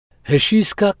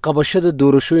heshiiska qabashada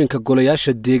doorashooyinka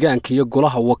golayaasha deegaanka iyo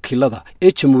golaha wakiilada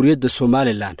ee Jamhuuriyadda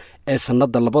Somaliland ee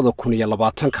sanadda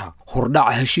 2020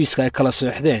 hordhaca heshiiska ay kala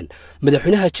saxdeen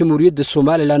madaxweynaha Jamhuuriyadda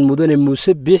Somaliland mudane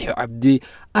Muuse Biixi Cabdi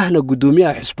ahna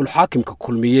Gudoomiyaha Xisbul Xaakimka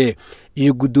kulmiye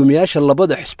iyo Gudoomiyasha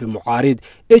labada xisbi Mucaarid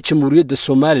ee Jamhuuriyadda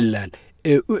Somaliland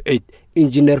ee AkiiD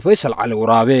Injineer Faysal Cali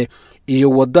Waraabe iyo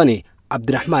wadani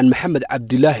Cabdiraxmaan Maxamed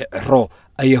Cabdilaahi Ciro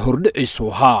ay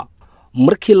hordhiciisu ahaa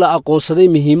markii la aqoonsaday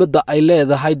muhiimadda ay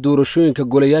leedahay doorashooyinka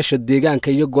golayaasha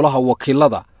deegaanka iyo golaha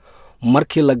wakiilada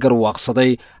markii la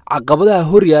garwaaqsaday caqabadaha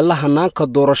hor yaalla hanaanka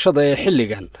doorashada ee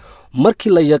xilligan markii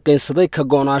la yaqiinsaday ka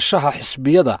go'naanshaha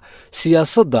xisbiyada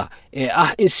siyaasadda ee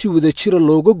ah in si wada jir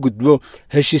looga gudbo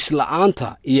heshiis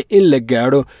la'aanta iyo in la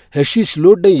gaadho heshiis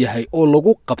loo dhan yahay oo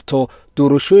lagu qabto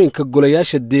doorashooyinka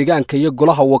golayaasha deegaanka iyo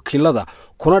golaha wakiilada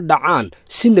kuna dhacaan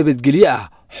si nabadgelyo ah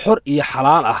xor iyo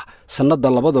xalaal ah sanadda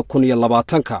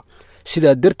 2020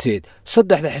 sida darteed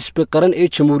saddexda xisbi qaran ee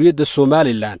Jamhuuriyadda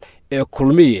Somaliland ee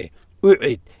kulmiye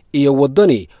AkiiD iyo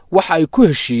wadani waxa ay ku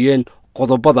heshiiyeen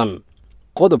qodobadan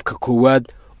qodobka koowaad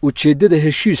ujeedada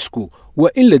heshiisku waa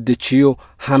in la dejiyo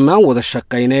hanaan wada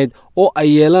shaqayneed oo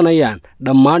ay yeelanayaan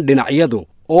dhammaan dhinacyadu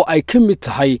oo ay ka mid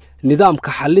tahay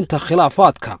nidaamka xalinta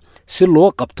khilaafaadka si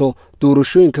loo qabto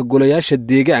doorashooyinka golayaasha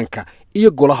deegaanka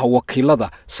iyo golaha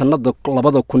wakiilada sanadda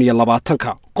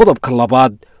 2020 qodobka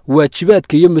labaad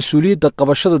waajibaadka iyo mas'uuliyadda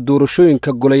qabashada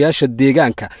doorashooyinka golayaasha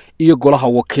deegaanka iyo golaha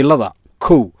wakiilada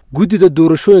gudida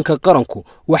doorashooyinka qaranku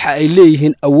waxa ay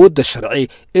leeyihiin awoodda sharci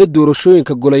ee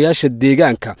doorashooyinka golayaasha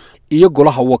deegaanka iyo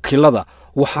golaha wakiilada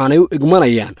waxaanay u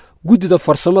igmanayaan gudida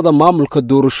farsamada maamulka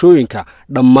doorashooyinka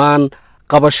dhammaan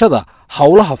qabashada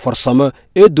hawlaha farsamo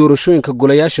ee doorashooyinka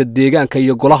golayaasha deegaanka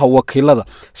iyo golaha wakiilada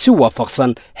si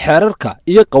waafaqsan xeerarka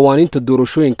iyo qawaaniinta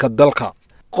doorashooyinka dalka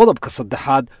qodobka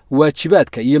saddexaad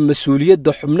waajibaadka iyo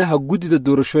mas'uuliyadda xubnaha gudida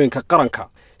doorashooyinka qaranka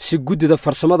si gudida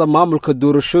farsamada maamulka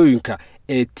doorashooyinka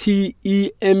ee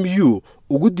TEMU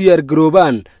ugu diyaar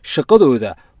garoobaan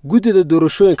shaqadooda gudida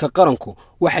doorashooyinka qaranku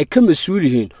waxay ka mas'uul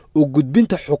yihiin u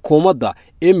gudbinta xukuumadda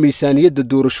ee miisaaniyadda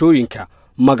doorashooyinka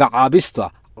magacaabista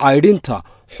caydhinta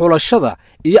xulashada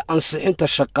iyo ansixinta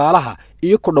shaqaalaha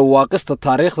iyo ku dhawaaqista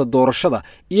taariikhda doorashada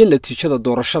iyo natiijada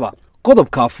doorashada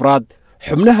qodobka afraad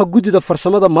xubnaha gudida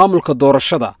farsamada maamulka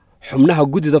doorashada xubnaha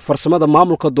gudida farsamada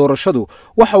maamulka doorashadu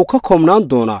waxa uu ka koobnaan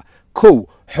doonaa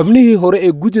xubnihii hore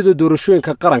ee gudida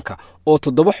doorashooyinka qaranka oo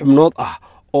 7 xubnood ah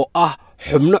oo ah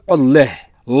xubno cod leh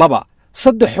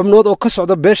 3 xubnood oo ka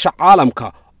socda beesha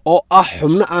caalamka oo ah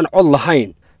xubno aan cod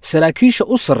lahayn saraakiisha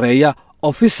u sareeya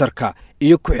officerka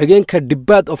iyo ku-xigeenka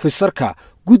dibad officerka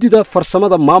gudida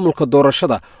farsamada maamulka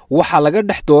doorashada waxa laga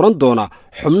dhex dooran doonaa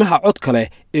xubnaha codka leh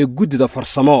ee gudida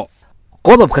farsamo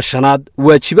qodobka shanaad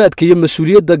waajibaadka iyo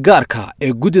mas'uuliyadda gaarka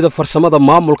ee gudida farsamada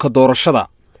maamulka doorashada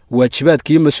waajibaadka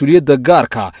iyo mas'uuliyadda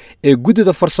gaarka ee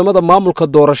gudida farsamada maamulka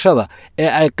doorashada ee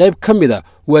ay qayb ka mida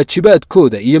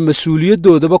waajibaadkooda iyo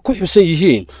mas'uuliyadoodaba ku xusan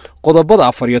yihiin qodobada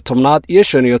 14aad iyo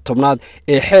 15aad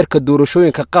ee xeerka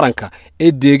doorashooyinka qaranka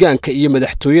ee deegaanka iyo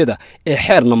madaxtooyada ee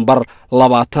xeer nambar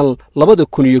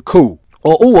 2021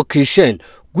 oo u wakiisheen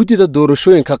gudida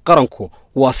doorashooyinka qaranku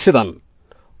waa sidan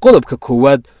qodobka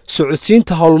koowaad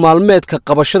socodsiinta howlmaalmeedka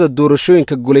qabashada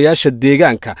doorashooyinka golayaasha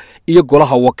deegaanka iyo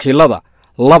golaha wakiilada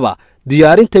 2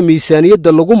 diyaarinta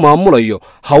miisaaniyadda lagu maamulayo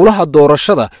howlaha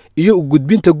doorashada iyo u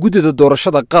gudbinta gudida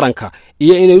doorashada qaranka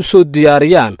iyo inay u soo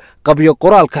diyaariyaan qabyo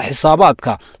qoraalka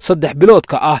xisaabaadka 3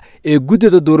 biloodka ah ee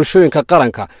gudida doorashooyinka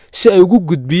qaranka si ay ugu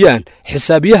gudbiyaan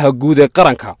xisaabiyaha guud ee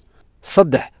qaranka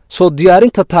 3 soo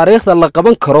diyaarinta taariikhda la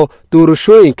qaban karo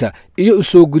doorashooyinka iyo u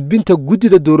soo gudbinta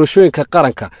gudida doorashooyinka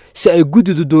qaranka si ay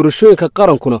gudida doorashooyinka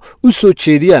qarankuna u soo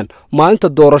jeediyaan maalinta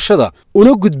doorashada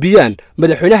una gudbiyaan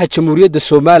madaxweynaha Jamhuuriyadda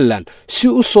Somaliland si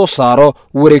u soo saaro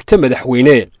wareegta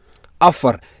madaxweyne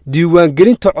 4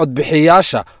 diiwaangelinta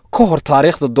codbixiyaasha ka hor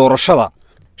taariikhda doorashada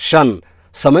 5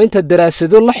 samaynta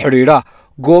daraasado la xiriira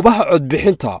goobaha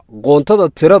codbixinta qoontada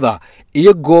tirada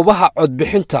iyo goobaha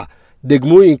codbixinta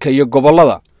degmooyinka iyo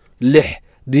gobolada 6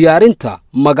 diyaarinta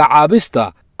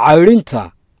magacaabista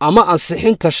caydhinta ama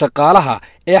ansixinta shaqaalaha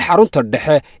ee xarunta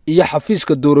dhexe iyo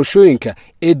xafiiska doorashooyinka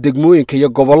ee degmooyinka iyo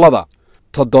gobolada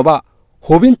 7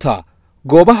 hubinta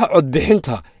goobaha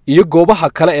codbixinta iyo goobaha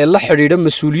kale ee la xidhiidha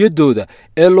mas'uuliyadooda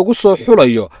ee lagu soo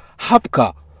xulayo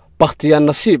habka bakhtiyaan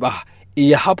nasiib ah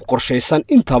iyo hab qorshaysan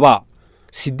intaba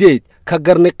 8 ka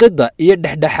garniqida iyo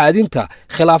dhexdhexaadinta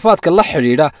khilaafaadka la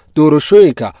xidhiidha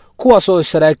doorashooyinka kuwaas oo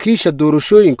saraakiisha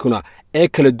doorashooyinkuna ee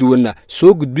kala duwanna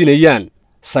soo gudbinayaan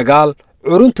 9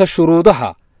 curunta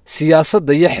shuruudaha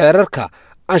siyaasadda iyo xeerarka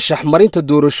anshax marinta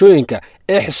doorashooyinka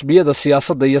ee xisbiyada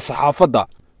siyaasadda iyo saxaafadda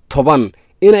 10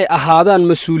 inay ahaadaan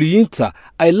mas-uuliyiinta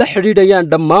ay la xidhiidhayaan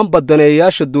dhammaan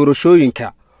badaneeyayaasha doorashooyinka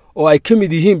oo ay ka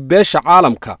mid yihiin beesha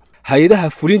caalamka hay-adaha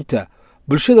fulinta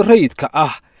bulshada rayidka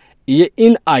ah iyo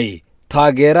in ay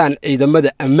taageeraan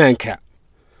ciidamada ammaanka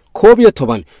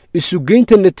 11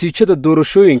 isugeynta natiijada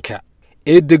doorashooyinka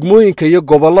ee degmooyinka iyo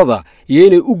gobollada iyo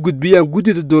inay u gudbiyaan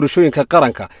guddida doorashooyinka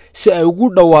qaranka si ay ugu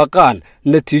dhawaaqaan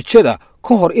natiijada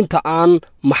ka hor inta aan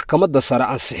maxkamadda sare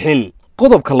ansixin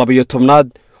qodobka 12aad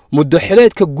muddo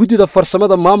xileedka guddida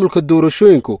farsamada maamulka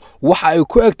doorashooyinku waxa ay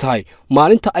ku eg tahay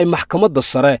maalinta ay maxkamadda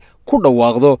sare ku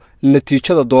dhawaaqdo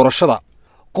natiijada doorashada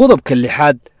qodobka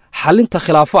 6aad xalinta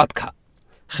khilaafaadka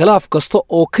khilaaf kasta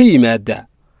oo ka yimaada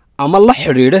ama la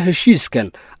xidhiidha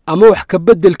heshiiskan ama wax ka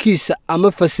beddelkiisa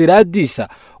ama fasiraadiisa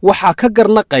waxaa ka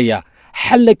garnaqaya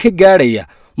xalna ka gaadhaya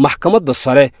maxkamadda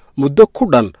sare muddo ku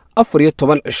dhan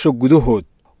 14 cisho gudahood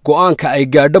go'aanka ay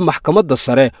gaadho maxkamadda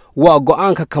sare waa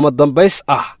go'aanka kama dambays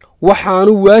ah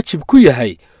waxaanu waajib ku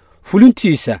yahay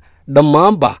fulintiisa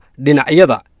dhammaanba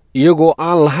dhinacyada iyagoo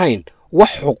aan lahayn wax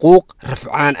xuquuq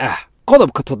rafcaan ah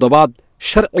qodobka 7aad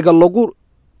sharciga lagu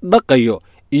dhaqayo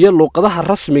iyo luqadaha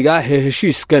rasmiga ah ee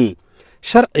heshiiskan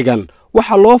sharcigan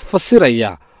waxaa loo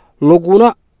fasirayaa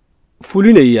laguna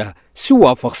fulinayaa si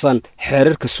waafaqsan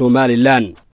xeerarka Somaliland